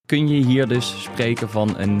kun je hier dus spreken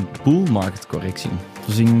van een bull market correctie.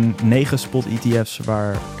 We zien 9 spot ETF's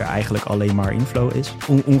waar er eigenlijk alleen maar inflow is.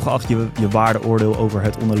 Ongeacht je waardeoordeel over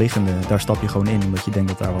het onderliggende, daar stap je gewoon in omdat je denkt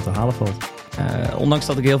dat daar wat te halen valt. Ondanks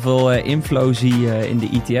dat ik heel veel inflow zie in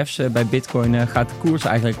de ETF's bij Bitcoin, gaat de koers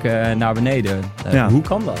eigenlijk naar beneden. Hoe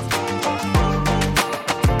kan dat?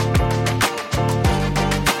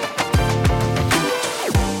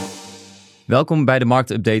 Welkom bij de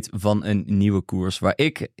Marktupdate van een nieuwe koers, waar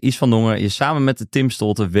ik, Is van Dongen, je samen met Tim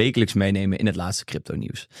Stolte wekelijks meenemen in het laatste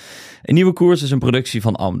crypto-nieuws. Een nieuwe koers is een productie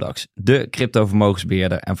van Amdax, de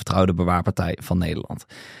crypto-vermogensbeheerder en vertrouwde bewaarpartij van Nederland.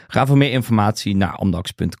 Ga voor meer informatie naar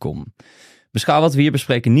amdax.com. Beschouw wat we hier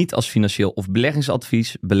bespreken niet als financieel of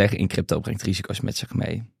beleggingsadvies. Beleggen in crypto brengt risico's met zich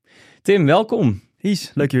mee. Tim, welkom.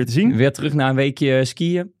 Is, leuk je weer te zien. Weer terug na een weekje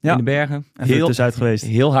skiën in de bergen. Heel tussenuit geweest.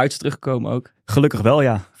 Heel huids teruggekomen ook. Gelukkig wel,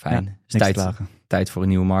 ja. Fijn. Ja, tijd voor een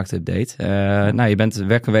nieuwe marktupdate. Je bent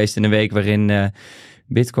weg geweest in een week waarin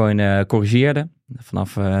Bitcoin corrigeerde.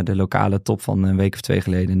 Vanaf de lokale top van een week of 2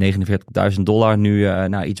 geleden $49.000. Nu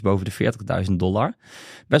iets boven de $40.000.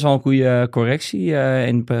 Best wel een goede correctie,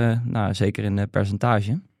 zeker in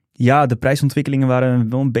percentage. Ja, de prijsontwikkelingen waren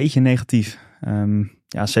wel een beetje negatief.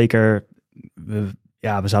 Zeker. We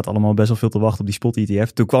zaten allemaal best wel veel te wachten op die spot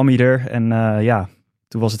ETF. Toen kwam hij er en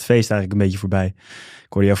toen was het feest eigenlijk een beetje voorbij.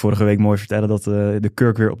 Ik hoorde jou vorige week mooi vertellen dat de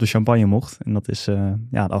kurk weer op de champagne mocht. En dat is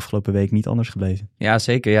de afgelopen week niet anders gebleven. Ja,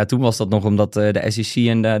 zeker. Ja, toen was dat nog omdat de SEC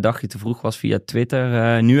een dagje te vroeg was via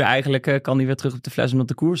Twitter. Nu eigenlijk kan hij weer terug op de fles omdat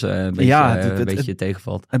de koers een beetje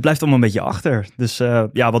tegenvalt. Het blijft allemaal een beetje achter. Dus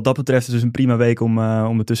wat dat betreft is dus een prima week om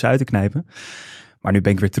het tussenuit te knijpen. Maar nu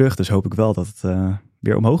ben ik weer terug, dus hoop ik wel dat het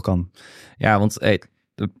weer omhoog kan. Ja, want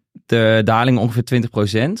de daling ongeveer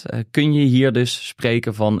 20%. Kun je hier dus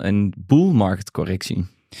spreken van een bull market correctie?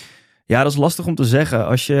 Ja, dat is lastig om te zeggen.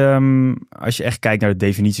 Als je echt kijkt naar de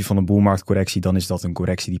definitie van een bull market correctie, dan is dat een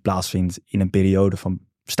correctie die plaatsvindt in een periode van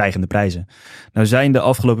stijgende prijzen. Nou zijn de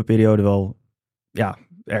afgelopen periode wel,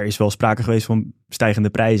 er is wel sprake geweest van stijgende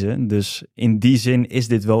prijzen. Dus in die zin is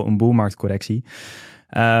dit wel een bull market correctie.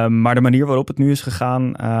 Maar de manier waarop het nu is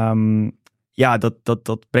gegaan,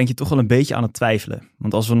 dat brengt je toch wel een beetje aan het twijfelen.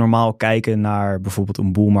 Want als we normaal kijken naar bijvoorbeeld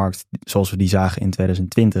een bullmarkt zoals we die zagen in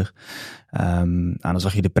 2020, dan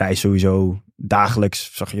zag je de prijs sowieso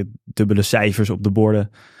dagelijks, zag je dubbele cijfers op de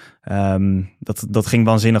borden. Dat ging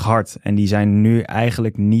waanzinnig hard. En die zijn nu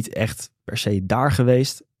eigenlijk niet echt per se daar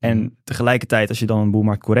geweest. En tegelijkertijd, als je dan een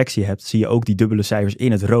bullmarkt correctie hebt, zie je ook die dubbele cijfers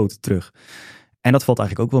in het rood terug. En dat valt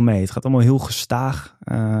eigenlijk ook wel mee. Het gaat allemaal heel gestaag,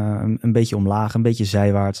 een beetje omlaag, een beetje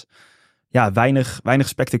zijwaarts. Ja, weinig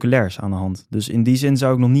spectaculairs aan de hand. Dus in die zin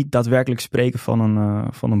zou ik nog niet daadwerkelijk spreken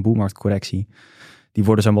van een boelmarktcorrectie. Die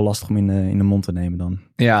woorden zijn wel lastig om in de mond te nemen dan.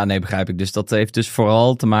 Ja, nee, begrijp ik. Dus dat heeft dus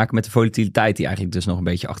vooral te maken met de volatiliteit die eigenlijk dus nog een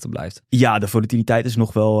beetje achterblijft. Ja, de volatiliteit is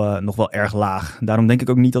nog wel erg laag. Daarom denk ik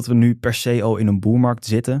ook niet dat we nu per se al in een boelmarkt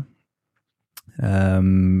zitten.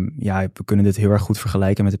 We kunnen dit heel erg goed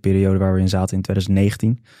vergelijken met de periode waar we in zaten in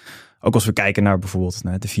 2019. Ook als we kijken naar bijvoorbeeld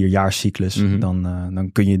de 4-jaarscyclus, dan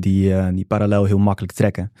kun je die parallel heel makkelijk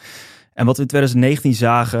trekken. En wat we in 2019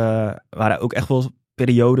 zagen, waren ook echt wel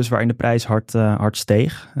periodes waarin de prijs hard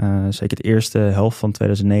steeg. Zeker de eerste helft van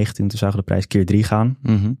 2019, toen zagen we de prijs keer 3 gaan.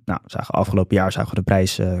 Afgelopen jaar zagen we de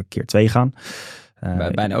prijs keer 2 gaan.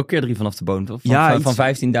 Bijna ook keer 3 vanaf de bodem, toch?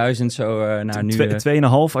 Van 15.000 zo naar nu. 2,5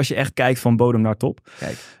 als je echt kijkt van bodem naar top.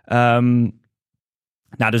 Kijk.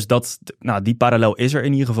 Die parallel is er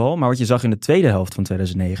in ieder geval. Maar wat je zag in de tweede helft van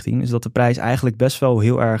 2019... is dat de prijs eigenlijk best wel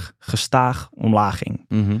heel erg gestaag omlaag ging.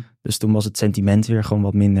 Dus toen was het sentiment weer gewoon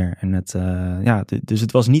wat minder. En dus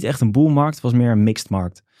het was niet echt een bullmarkt, het was meer een mixed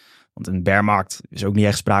markt. Want een bearmarkt is ook niet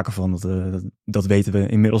echt sprake van. Dat weten we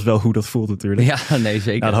inmiddels wel hoe dat voelt natuurlijk. Ja, nee,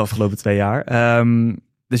 zeker. Na de afgelopen 2 jaar.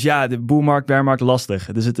 Dus ja, de boelmarkt, bearmarkt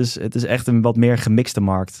lastig. Dus het is echt een wat meer gemixte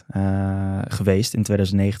markt geweest in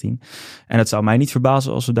 2019. En het zou mij niet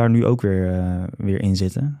verbazen als we daar nu ook weer in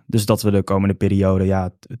zitten. Dus dat we de komende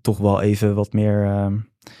periode toch wel even wat meer...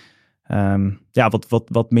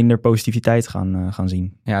 wat minder positiviteit gaan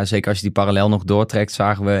zien. Ja, zeker als je die parallel nog doortrekt,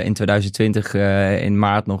 zagen we in 2020 in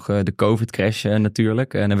maart nog de COVID-crash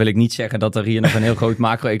natuurlijk. En dan wil ik niet zeggen dat er hier nog een heel groot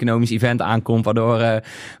macro-economisch event aankomt, waardoor we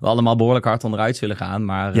allemaal behoorlijk hard onderuit zullen gaan.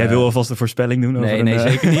 Maar, jij wil alvast een voorspelling doen? Nee,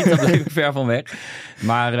 zeker niet. Dat blijf ik ver van weg.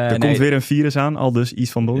 Maar, er komt weer een virus aan, al dus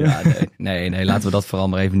iets van Dongen. Ja, nee, laten we dat vooral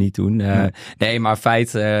maar even niet doen. Nee, maar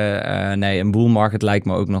feit, een bull market lijkt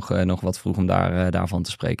me ook nog wat vroeg om daarvan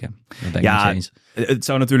te spreken. Dat denk ik niet eens. Het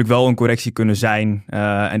zou natuurlijk wel een correctie kunnen zijn.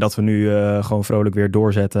 En dat we nu gewoon vrolijk weer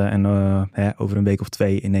doorzetten. En over een week of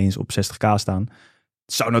 2 ineens op 60k staan.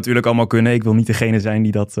 zou natuurlijk allemaal kunnen. Ik wil niet degene zijn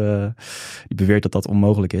die beweert dat dat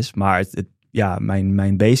onmogelijk is. Maar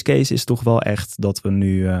mijn base case is toch wel echt dat we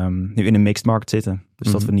nu in een mixed market zitten.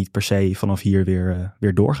 Dus dat we niet per se vanaf hier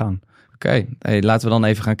weer doorgaan. Oké, hey, laten we dan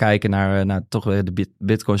even gaan kijken naar toch weer de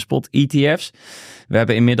Bitcoin Spot ETF's. We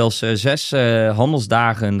hebben inmiddels 6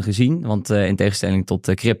 handelsdagen gezien. Want in tegenstelling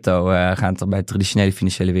tot crypto gaat het bij de traditionele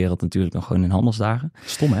financiële wereld natuurlijk nog gewoon in handelsdagen.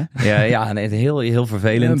 Stom, hè? Ja, nee, heel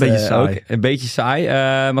vervelend. Een beetje saai. Ook, een beetje saai.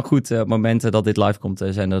 Maar goed, op het moment dat dit live komt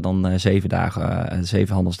zijn er dan 7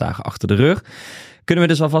 handelsdagen achter de rug. Kunnen we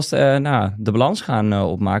dus alvast de balans gaan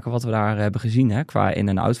opmaken wat we daar hebben gezien hè, qua in-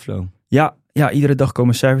 en outflow. Ja, iedere dag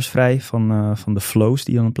komen cijfers vrij van de flows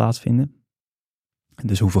die dan plaatsvinden.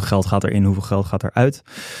 Dus hoeveel geld gaat erin, hoeveel geld gaat eruit.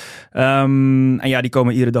 En die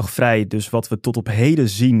komen iedere dag vrij. Dus wat we tot op heden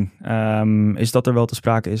zien, is dat er wel te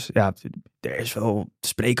sprake is. Ja, er is wel te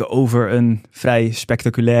spreken over een vrij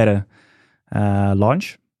spectaculaire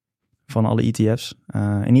launch van alle ETF's.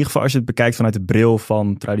 In ieder geval als je het bekijkt vanuit de bril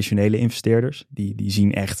van traditionele investeerders. Die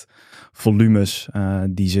zien echt volumes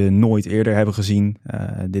die ze nooit eerder hebben gezien.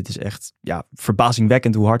 Dit is echt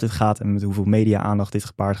verbazingwekkend hoe hard het gaat en met hoeveel media-aandacht dit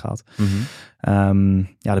gepaard gaat. Mm-hmm.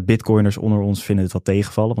 De bitcoiners onder ons vinden het wat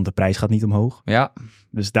tegenvallen, want de prijs gaat niet omhoog. Ja.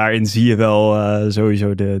 Dus daarin zie je wel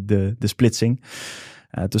sowieso de splitsing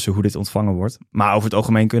tussen hoe dit ontvangen wordt. Maar over het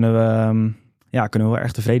algemeen kunnen we wel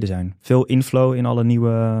erg tevreden zijn. Veel inflow in alle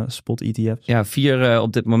nieuwe spot ETF's. Ja,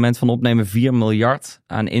 op dit moment van opnemen 4 miljard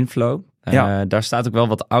aan inflow. Daar staat ook wel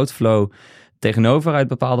wat outflow tegenover uit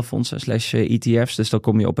bepaalde fondsen / ETF's. Dus dan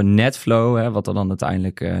kom je op een netflow, hè, wat er dan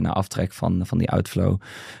uiteindelijk na aftrek van die outflow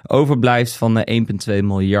overblijft van 1,2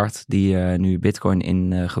 miljard die nu Bitcoin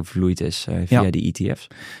in gevloeid is via die ETF's.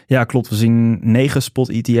 Ja, klopt. We zien 9 spot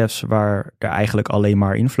ETF's waar er eigenlijk alleen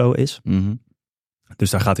maar inflow is. Mm-hmm. Dus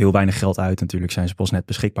daar gaat heel weinig geld uit. Natuurlijk zijn ze pas net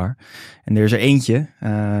beschikbaar. En er is er eentje.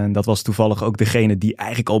 Dat was toevallig ook degene die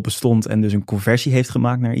eigenlijk al bestond en dus een conversie heeft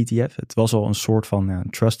gemaakt naar ETF. Het was al een soort van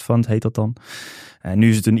trust fund, heet dat dan. Nu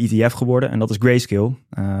is het een ETF geworden en dat is Grayscale.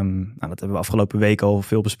 Dat hebben we afgelopen week al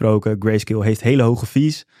veel besproken. Grayscale heeft hele hoge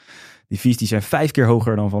fees. Die fees die zijn 5 keer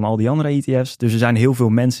hoger dan van al die andere ETF's. Dus er zijn heel veel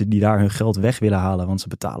mensen die daar hun geld weg willen halen, want ze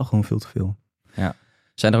betalen gewoon veel te veel. Ja.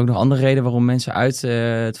 Zijn er ook nog andere redenen waarom mensen uit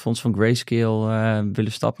het fonds van Grayscale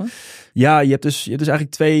willen stappen? Ja, je hebt dus eigenlijk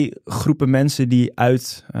 2 groepen mensen die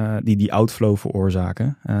die outflow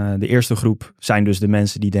veroorzaken. De eerste groep zijn dus de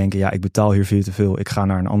mensen die denken, ik betaal hier veel te veel. Ik ga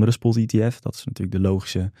naar een andere spot ETF. Dat is natuurlijk de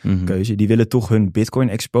logische keuze. Die willen toch hun Bitcoin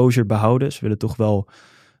exposure behouden. Ze willen toch wel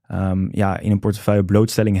in een portefeuille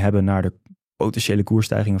blootstelling hebben naar de potentiële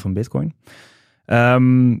koersstijgingen van Bitcoin.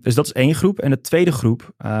 Dus dat is 1 groep. En de tweede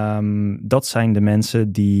groep, dat zijn de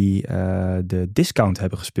mensen die de discount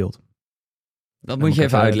hebben gespeeld. Dat moet je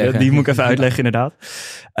even uitleggen. Die moet ik even uitleggen, inderdaad.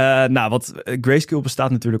 Grayscale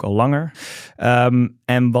bestaat natuurlijk al langer.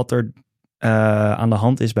 En wat er aan de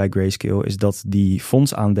hand is bij Grayscale is dat die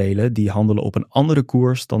fondsaandelen die handelen op een andere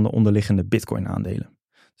koers dan de onderliggende Bitcoin aandelen.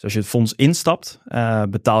 Dus als je het fonds instapt,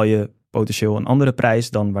 betaal je potentieel een andere prijs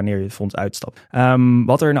dan wanneer je het fonds uitstapt.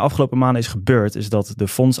 Wat er in de afgelopen maanden is gebeurd, is dat de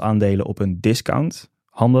fondsaandelen op een discount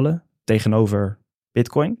handelen tegenover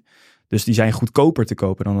Bitcoin. Dus die zijn goedkoper te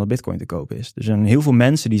kopen dan dat Bitcoin te kopen is. Dus er zijn heel veel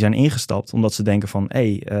mensen die zijn ingestapt omdat ze denken van,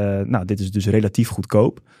 dit is dus relatief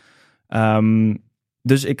goedkoop.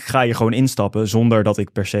 Dus ik ga hier gewoon instappen zonder dat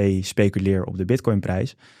ik per se speculeer op de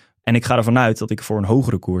Bitcoinprijs. En ik ga ervan uit dat ik voor een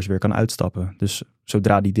hogere koers weer kan uitstappen. Dus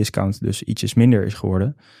zodra die discount dus ietsjes minder is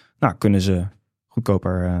geworden, kunnen ze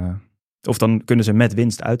goedkoper, of dan kunnen ze met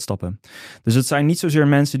winst uitstappen. Dus het zijn niet zozeer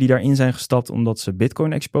mensen die daarin zijn gestapt omdat ze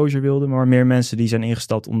Bitcoin exposure wilden, maar meer mensen die zijn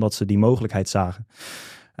ingestapt omdat ze die mogelijkheid zagen.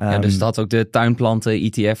 Dus dat had ook de tuinplanten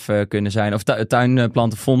ETF kunnen zijn. Of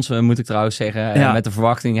tuinplantenfonds moet ik trouwens zeggen. Met de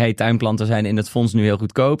verwachting, tuinplanten zijn in het fonds nu heel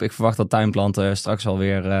goedkoop. Ik verwacht dat tuinplanten straks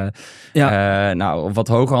alweer wat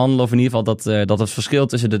hoger handelen. Of in ieder geval dat het verschil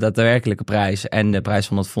tussen de daadwerkelijke prijs en de prijs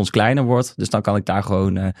van het fonds kleiner wordt. Dus dan kan ik daar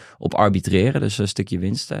gewoon op arbitreren. Dus een stukje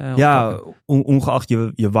winst. Ongeacht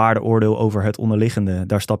je waardeoordeel over het onderliggende,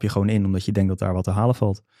 daar stap je gewoon in omdat je denkt dat daar wat te halen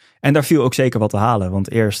valt. En daar viel ook zeker wat te halen.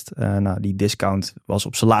 Want eerst, die discount was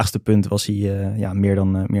op zijn laagste punt, was hij meer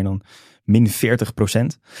dan min 40%.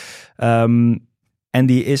 En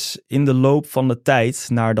die is in de loop van de tijd,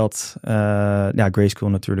 nadat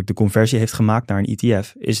Grayscale natuurlijk de conversie heeft gemaakt naar een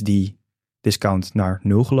ETF, is die discount naar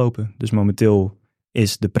 0 gelopen. Dus momenteel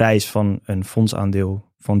is de prijs van een fondsaandeel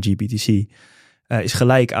van GBTC is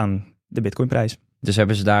gelijk aan de Bitcoinprijs. Dus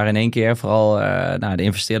hebben ze daar in één keer vooral de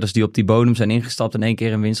investeerders die op die bodem zijn ingestapt in één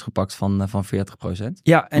keer een winst gepakt van 40%.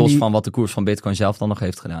 Ja, en los van wat de koers van Bitcoin zelf dan nog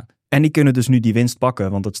heeft gedaan. En die kunnen dus nu die winst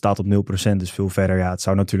pakken, want het staat op 0%, dus veel verder. Ja, het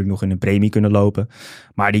zou natuurlijk nog in een premie kunnen lopen.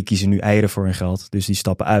 Maar die kiezen nu eieren voor hun geld, dus die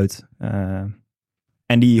stappen uit.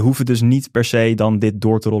 En die hoeven dus niet per se dan dit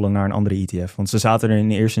door te rollen naar een andere ETF. Want ze zaten er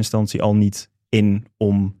in eerste instantie al niet in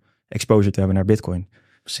om exposure te hebben naar Bitcoin.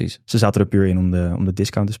 Precies. Ze zaten er puur in om de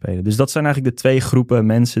discount te spelen. Dus dat zijn eigenlijk de 2 groepen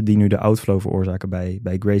mensen die nu de outflow veroorzaken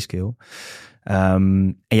bij Grayscale.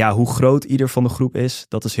 En ja, hoe groot ieder van de groep is,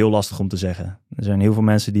 dat is heel lastig om te zeggen. Er zijn heel veel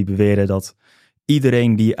mensen die beweren dat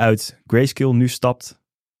iedereen die uit Grayscale nu stapt,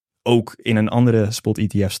 ook in een andere spot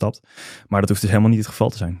ETF stapt. Maar dat hoeft dus helemaal niet het geval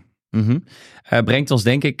te zijn. Mm-hmm. Brengt ons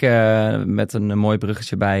denk ik met een mooi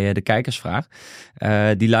bruggetje bij de kijkersvraag.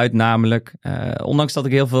 Die luidt namelijk, ondanks dat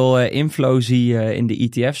ik heel veel inflow zie in de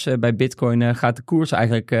ETF's bij Bitcoin, gaat de koers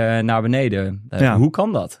eigenlijk naar beneden. Hoe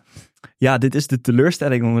kan dat? Ja, dit is de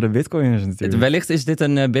teleurstelling onder de Bitcoiners natuurlijk. Wellicht is dit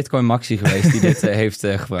een Bitcoin Maxi geweest die dit heeft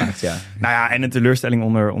gevraagd, ja. Nou ja, en een teleurstelling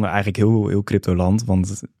onder eigenlijk heel cryptoland.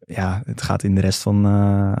 Want ja, het gaat in de rest van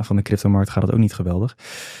de cryptomarkt gaat het ook niet geweldig.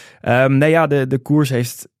 De koers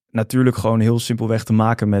heeft natuurlijk gewoon heel simpelweg te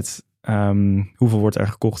maken met hoeveel wordt er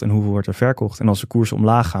gekocht en hoeveel wordt er verkocht. En als de koersen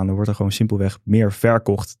omlaag gaan, dan wordt er gewoon simpelweg meer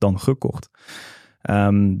verkocht dan gekocht.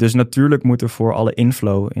 Dus natuurlijk moet er voor alle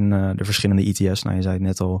inflow in de verschillende ETF's, nou je zei het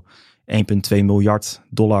net al, $1,2 miljard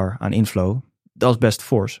aan inflow. Dat is best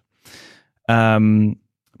fors.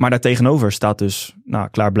 Maar daartegenover staat dus,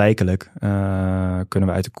 klaarblijkelijk, kunnen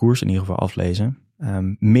we uit de koers in ieder geval aflezen,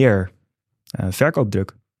 meer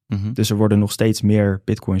verkoopdruk. Mm-hmm. Dus er worden nog steeds meer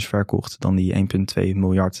bitcoins verkocht dan die 1,2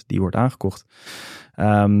 miljard die wordt aangekocht.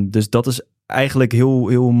 Dus dat is eigenlijk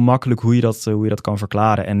heel makkelijk hoe je dat kan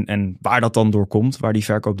verklaren. En waar dat dan door komt, waar die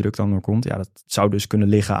verkoopdruk dan door komt, ja, dat zou dus kunnen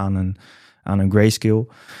liggen aan een grayscale.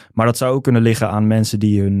 Maar dat zou ook kunnen liggen aan mensen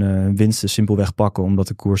die hun winsten simpelweg pakken, omdat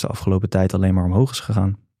de koers de afgelopen tijd alleen maar omhoog is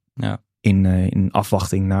gegaan. Ja. In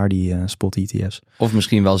afwachting naar die spot ETF's. Of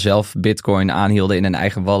misschien wel zelf Bitcoin aanhielden in een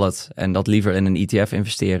eigen wallet en dat liever in een ETF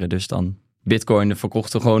investeren. Dus dan Bitcoin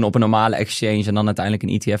verkochten gewoon op een normale exchange en dan uiteindelijk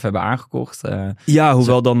een ETF hebben aangekocht.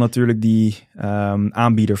 Hoewel dan natuurlijk die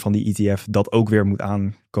aanbieder van die ETF dat ook weer moet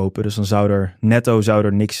aankopen. Dus dan zou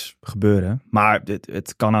er niks gebeuren. Maar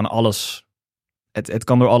het kan aan alles. Het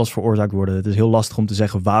kan door alles veroorzaakt worden. Het is heel lastig om te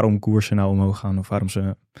zeggen waarom koersen nou omhoog gaan of waarom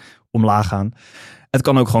ze omlaag gaan. Het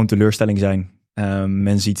kan ook gewoon teleurstelling zijn.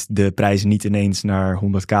 Men ziet de prijzen niet ineens naar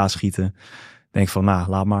 100k schieten. Denk van,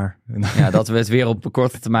 laat maar. Ja, dat we het weer op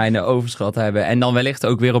korte termijn overschat hebben. En dan wellicht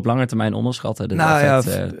ook weer op lange termijn onderschatten.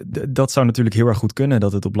 Dat zou natuurlijk heel erg goed kunnen.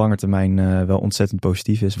 Dat het op lange termijn wel ontzettend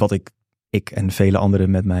positief is. Wat ik en vele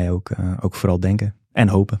anderen met mij ook vooral denken en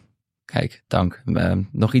hopen. Kijk, dank.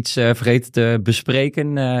 Nog iets vergeten te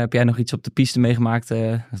bespreken? Heb jij nog iets op de piste meegemaakt?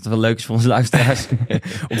 Dat wel leuk is voor onze luisteraars.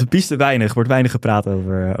 Op de piste wordt weinig gepraat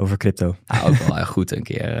over crypto. Ook wel echt goed een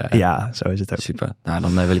keer. Ja, zo is het ook. Super. Nou,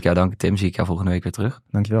 dan wil ik jou danken, Tim. Zie ik jou volgende week weer terug.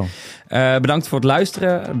 Dankjewel. Bedankt voor het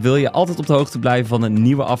luisteren. Wil je altijd op de hoogte blijven van een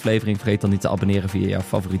nieuwe aflevering? Vergeet dan niet te abonneren via jouw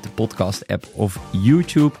favoriete podcast-app of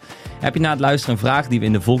YouTube. Heb je na het luisteren een vraag die we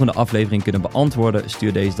in de volgende aflevering kunnen beantwoorden?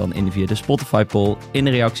 Stuur deze dan in via de Spotify-poll, in de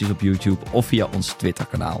reacties op YouTube of via ons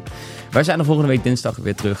Twitter-kanaal. Wij zijn er volgende week dinsdag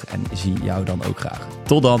weer terug en zie jou dan ook graag.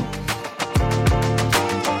 Tot dan!